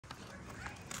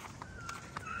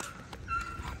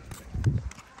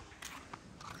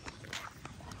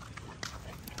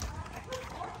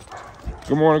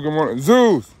Good morning, good morning.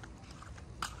 Zeus!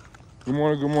 Good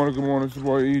morning, good morning, good morning. It's your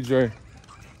boy EJ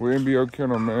with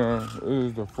Nbfkennel, man. It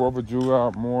is the 4th of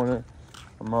July morning.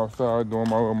 I'm outside doing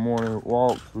my little morning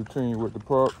walks routine with the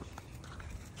pups.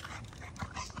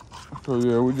 So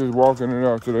yeah, we just walking it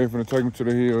out today. Finna take them to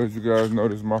the hill. As you guys know,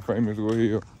 this is my famous little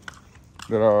hill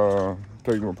that I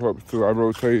take my pups to. I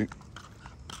rotate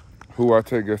who I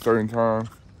take at certain times,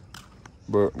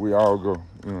 but we all go.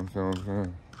 You know what I'm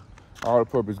saying? All the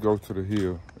puppies go to the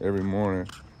hill every morning.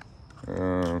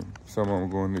 Some of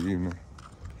them go in the evening.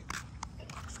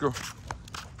 Let's go.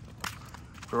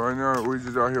 So right now, we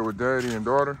just out here with daddy and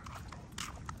daughter.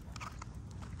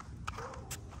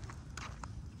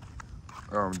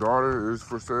 Daughter is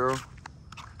for sale.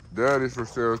 Dad is for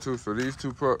sale too. So these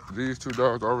two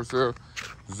dogs are for sale.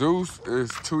 Zeus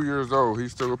is 2 years old.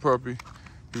 He's still a puppy.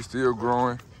 He's still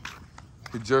growing.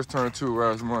 He just turned 2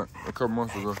 last month, a couple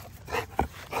months ago.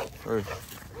 Hey.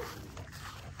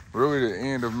 Really the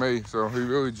end of May, so he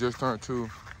really just turned 2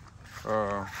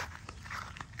 a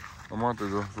month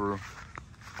ago, for real.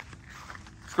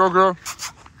 Let's go, girl.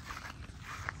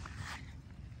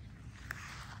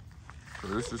 So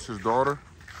this is his daughter.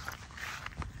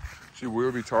 She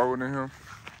will be taller than him.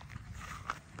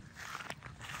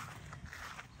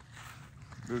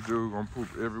 This dude gonna poop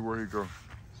everywhere he goes.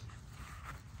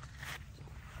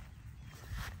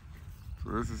 So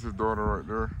this is his daughter right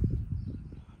there.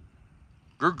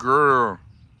 Good girl.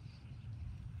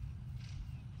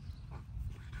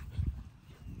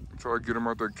 I try to get him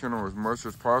out that kennel as much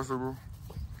as possible.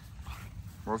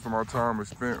 Most of my time is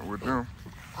spent with them.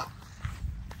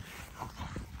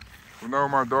 Whenever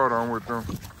my daughter, I'm with them.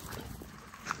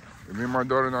 If me and my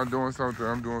daughter not doing something,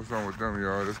 I'm doing something with them,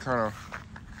 y'all. It's kind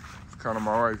of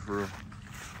my life, for real.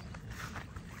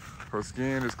 Her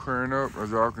skin is clearing up, as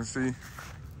y'all can see.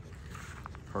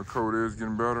 Her coat is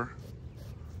getting better.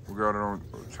 We got her on,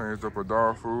 changed up her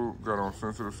dog food, got her on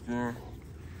sensitive skin.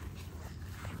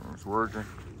 It's working.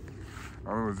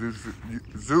 I remember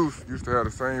Zeus used to have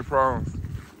the same problems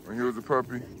when he was a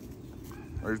puppy.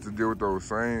 I used to deal with those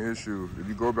same issues. If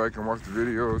you go back and watch the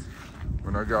videos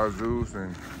when I got Zeus,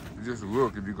 and you just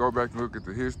look, if you go back and look at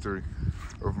the history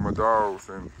of my dogs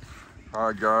and how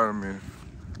I got them and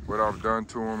what I've done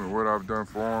to them and what I've done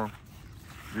for them,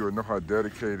 you would know how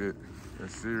dedicated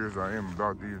and serious I am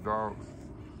about these dogs.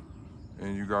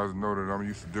 And you guys know that I'm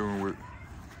used to dealing with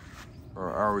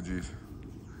allergies.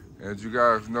 As you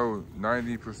guys know,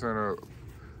 90%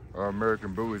 of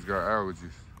American bullies got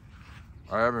allergies.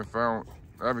 I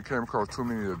haven't came across too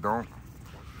many that don't.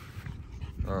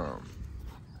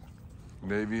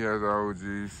 Navy has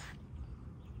allergies.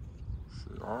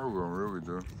 Shit, all of them really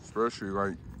do. Especially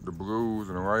like the blues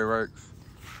and the lilacs.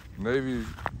 Navy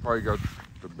probably got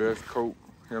the best coat.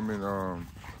 Him and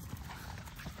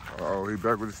he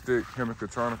back with the stick. Him and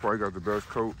Katana probably got the best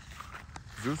coat.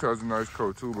 Zeus has a nice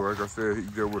coat too, but like I said, he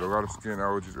dealt with a lot of skin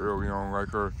allergies early on, like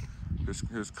her. His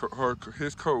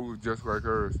coat was just like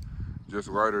hers, just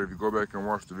lighter. If you go back and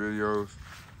watch the videos,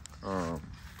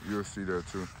 you'll see that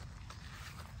too.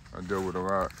 I dealt with a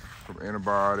lot from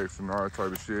antibiotics and all that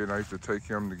type of shit. And I used to take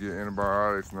him to get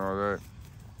antibiotics and all that.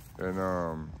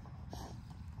 And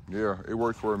yeah, it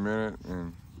worked for a minute,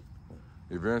 and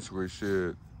eventually,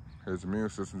 shit, his immune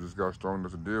system just got strong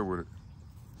enough to deal with it.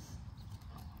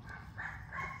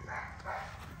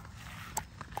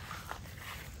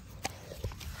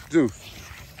 Zeus,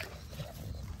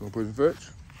 gonna put in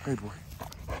fetch? Hey boy.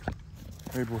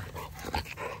 Hey boy.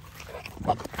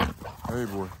 Hey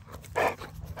boy.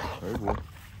 Hey boy.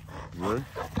 You ready?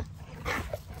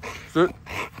 Sit.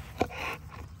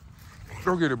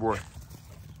 Go get it, boy.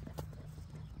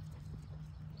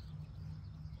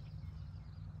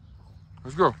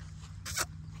 Let's go.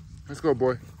 Let's go,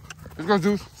 boy. Let's go,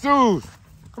 Zeus. Zeus!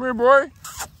 Come here, boy.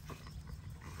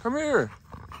 Come here.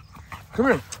 Come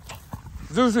here.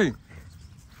 Zeusy.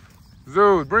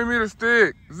 Zeus, bring me the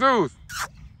stick. Zeus.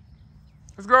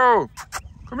 Let's go.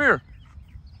 Come here.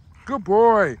 Good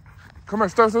boy. Come here,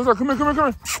 stop. Come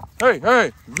here.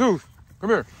 Hey, Zeus. Come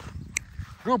here.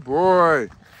 Good boy.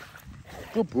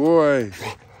 Good boy.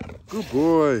 Good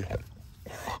boy.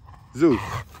 Zeus,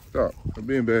 stop. I'm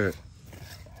being bad.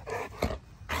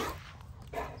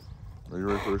 Are you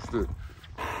ready for the stick?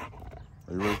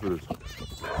 Are you ready for this?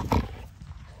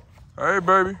 Hey,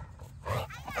 baby.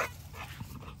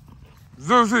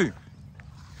 Zeusy.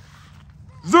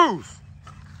 Zeus.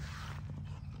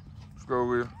 Let's go,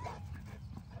 Leah.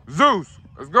 Zeus.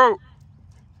 Let's go.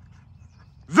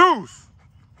 Zeus.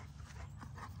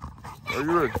 Are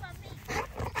you ready?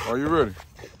 Are you ready?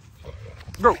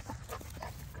 Go.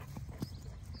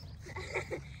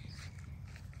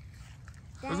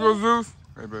 Let's go, Zeus.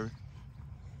 Hey, baby.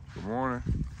 Good morning.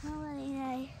 Good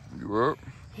morning. You up?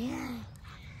 Yeah.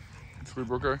 You sleep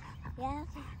okay? Yeah.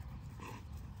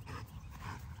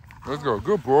 Let's go.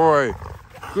 Good boy.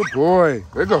 Good boy.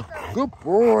 Let's go. Good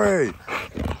boy.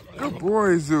 Good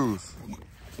boy, Zeus.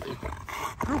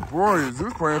 Good boy.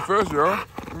 Zeus playing fast, y'all.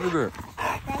 Look at that.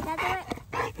 Did I do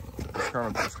it? It's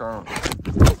kind of.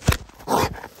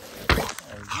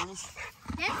 Zeus.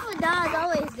 That's what dogs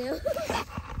always do.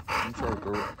 You try to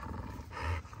throw it.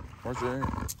 Watch your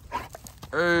hand.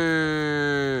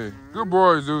 Hey. Good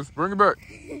boy, Zeus. Bring it back.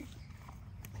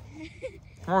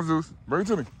 Come on, Zeus. Bring it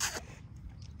to me.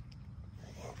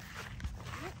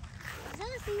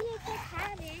 Zeus, you can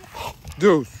have it.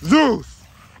 Zeus. Zeus.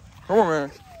 Come on,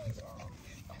 man.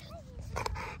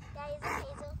 That is a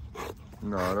Hazel.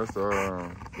 No, that's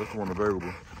the one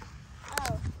available.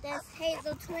 Oh, that's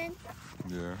Hazel twin.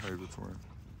 Yeah, Hazel twin.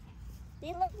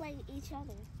 They look like each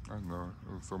other. I know.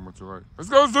 It was so much alike. Let's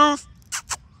go, Zeus.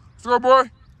 Let's go,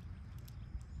 boy.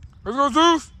 Let's go,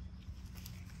 Zeus.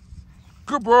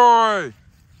 Good boy.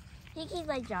 He keeps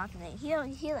like dropping it. He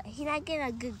not getting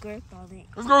a good grip on it.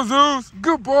 Let's go, Zeus.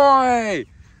 Good boy.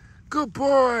 Good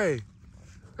boy.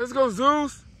 Let's go,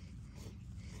 Zeus.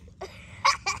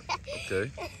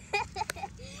 Okay.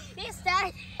 He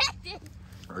started.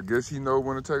 I guess he knows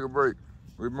when to take a break.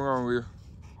 Leave him alone, Leah.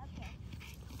 Okay.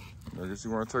 I guess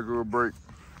you want to take a little break.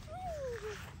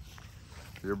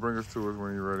 He'll bring us to us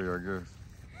when you're ready, I guess.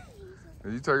 Are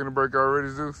you taking a break already,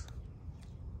 Zeus?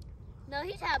 No,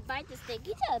 he's trying to bite the stick.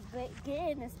 He's trying to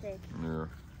get in the stick. Yeah.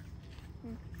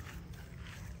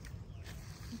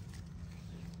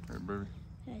 Hey, baby.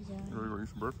 Hi, You ready to go eat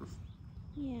some breakfast?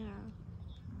 Yeah.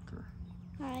 Okay.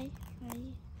 Hi. Hi.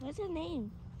 What's her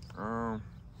name? Her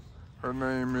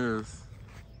name is...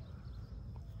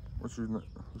 What's name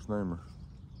her?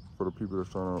 For the people that's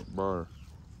trying to buy her.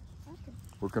 Okay.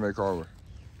 What can they call her?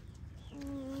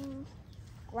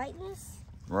 Lightness?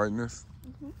 Lightness?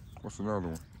 Mm-hmm. What's another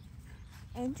one?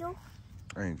 Angel?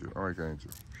 Angel. I like Angel.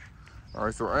 All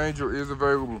right, so Angel is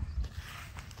available.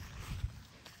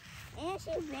 And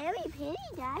she's very pretty,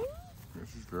 Daddy. Yeah,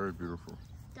 she's very beautiful.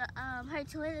 Her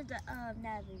twin is the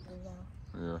Navi X.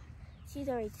 Yeah. She's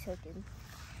already taken.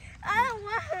 I don't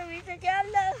want her because I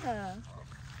love her.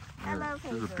 I love her.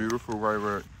 She's a beautiful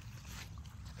lilac.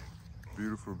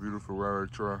 Beautiful, beautiful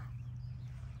Lilac Tri.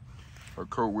 Her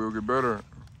coat will get better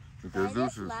because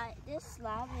Zeus is. This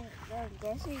slime is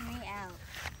guessing me out.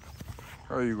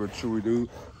 How you gonna chewy, dude?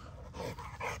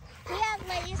 He has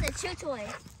like it's a chew toy.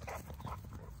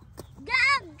 Go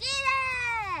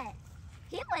get it!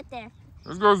 He went there.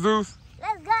 Let's go, Zeus.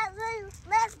 Let's go, Zeus.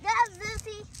 Let's go,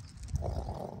 Zeusy.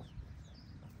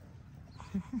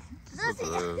 Zeusy.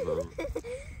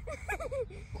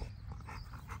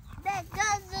 Let's go,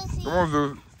 Zeusy. Come on,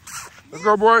 Zeus. Let's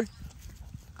go, boy.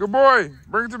 Good boy.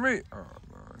 Bring it to me. Oh, no,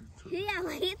 Yeah,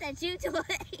 like it's a chew toy.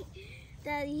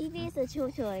 He needs a chew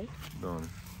toy. Don't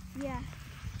he? Yeah.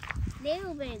 They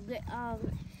will be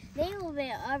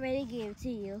already give to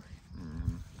you.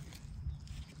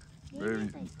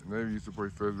 Navy used to play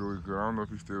fetch really good. I don't know if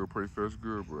he still play fetch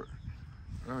good, but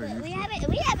we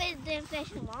haven't done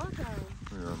fetch in a long time.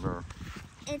 Yeah, I know.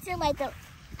 Until like we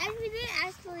didn't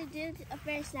actually do a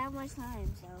fetch that much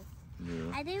time, so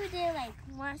yeah. I think we did like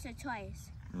once or twice.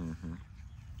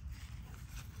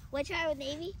 We'll try with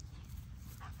Navy.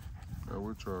 Yeah,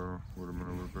 we'll try with him in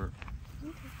a little bit.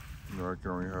 Okay. You know, I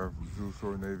can only have Zeus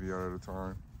or Navy out at a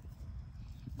time.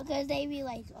 Because they be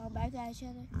like back at each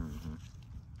other.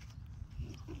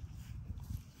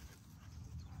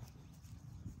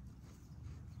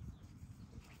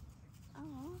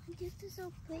 Oh, this is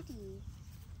so pretty.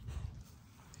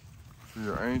 So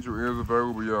yeah, Angel is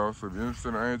available, y'all. So if you're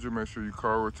interested in Angel, make sure you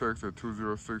call or text at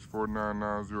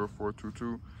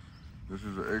 206-499-0422. This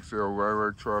is an XL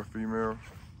Lilac Tri female.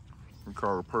 We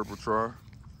call her Purple Tri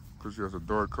because she has a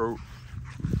dark coat.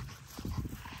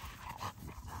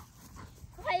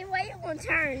 Wait, you gonna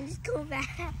turn? Just go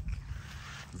back.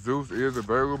 Zeus is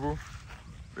available.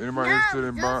 If anybody interested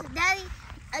in buying? Daddy,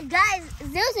 guys,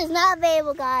 Zeus is not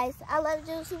available, guys. I love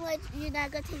Zeus too much. You're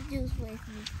not gonna take Zeus with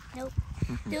me. Nope.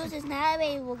 Zeus is not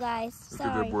available, guys. Sorry.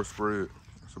 Look at that boy spread.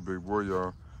 That's a big boy,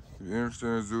 y'all. If you're interested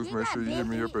in Zeus, make sure you hit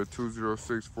me up at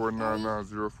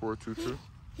 206-499-0422.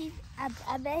 I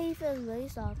bet he feels really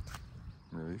soft.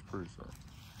 Yeah, he's pretty soft.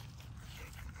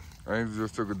 Angel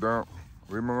just took a dump.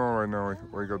 Leave him alone right now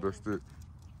while he got that stick.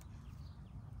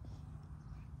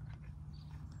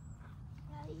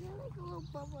 You're like a little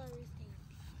bubble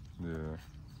thing. Yeah.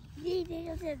 You need to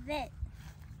go to the vet.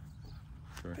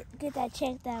 Okay. Get that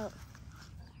checked out.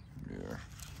 Yeah.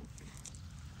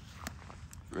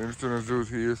 If you're interested in Zeus,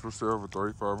 he is for sale for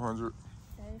 $3,500.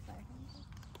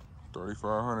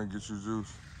 $3,500 get you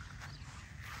Zeus.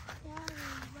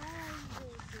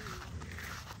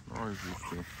 Always Zeus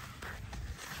too.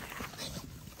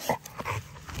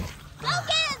 Don't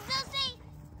get it, Zeusy!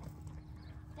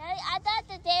 Daddy, I thought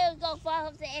that they would go fall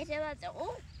off the edge and I was like,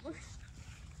 oh.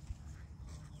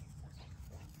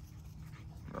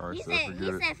 Alright, He so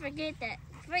said, forget that.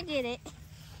 Forget it.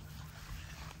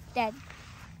 Dad.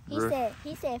 He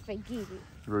said, forget it.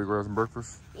 You ready to go have some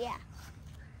breakfast? Yeah.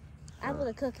 I'm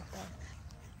gonna cook it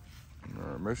though.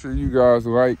 Alright, make sure you guys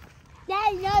like.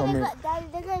 Daddy, no,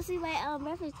 they're gonna see my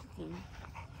breakfast cooking.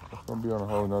 It's gonna be on a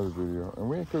whole nother video. And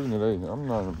we ain't cooking today. I'm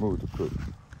not in the mood to cook.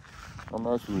 I'm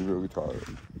actually really tired.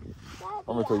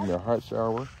 I'm gonna take me a hot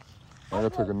shower. I gotta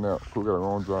take a nap. We got a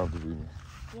long drive this evening.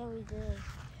 Yeah, we do.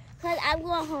 Cause I'm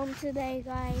going home today,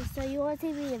 guys. So you want to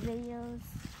see me the videos?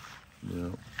 Yeah.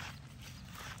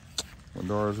 My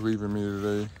daughter's leaving me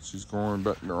today. She's going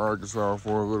back to Arkansas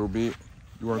for a little bit.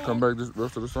 You want to come back this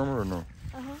rest of the summer or no?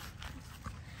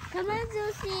 Come on,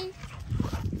 Zeusy.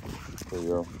 There you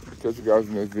go. Catch you guys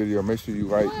in this video. Make sure you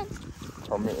like,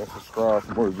 comment, and subscribe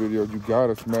for more videos. You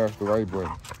gotta smash the like button.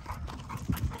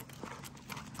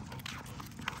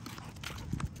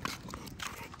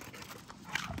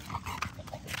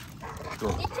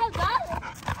 Go. Get your garlic.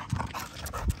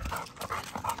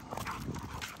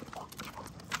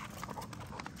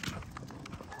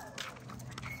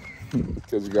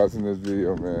 Catch you guys in this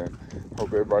video, man. Hope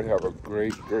everybody have a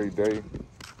great day.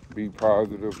 Be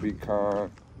positive, be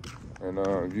kind, and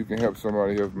if you can help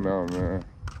somebody, help them out, man.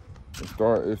 It's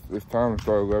time to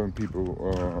start loving people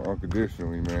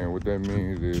unconditionally, man. What that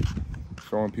means is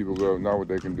showing people love, not what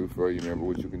they can do for you, man, but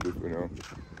what you can do for them.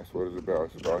 That's what it's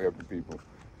about. It's about helping people.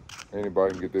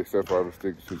 Anybody can get themselves out of a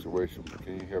sticky situation.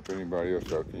 Can you help anybody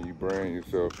else out? Can you brand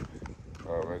yourself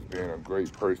as being a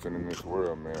great person in this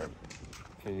world, man?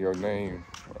 Can your name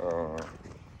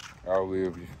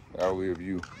outlive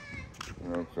you? You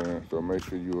know what I'm saying? So make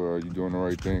sure you're doing the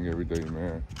right thing every day,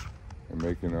 man, and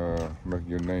making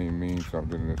your name mean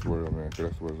something in this world, man. Cause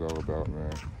that's what it's all about,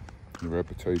 man. Your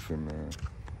reputation, man.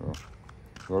 So,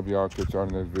 love y'all. Catch y'all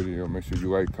in this video. Make sure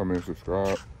you like, comment, and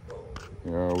subscribe.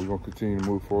 We're gonna continue to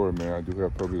move forward, man. I do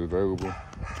have puppies available.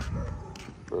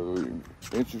 So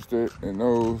if you're interested in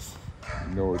those,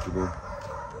 you know what to do.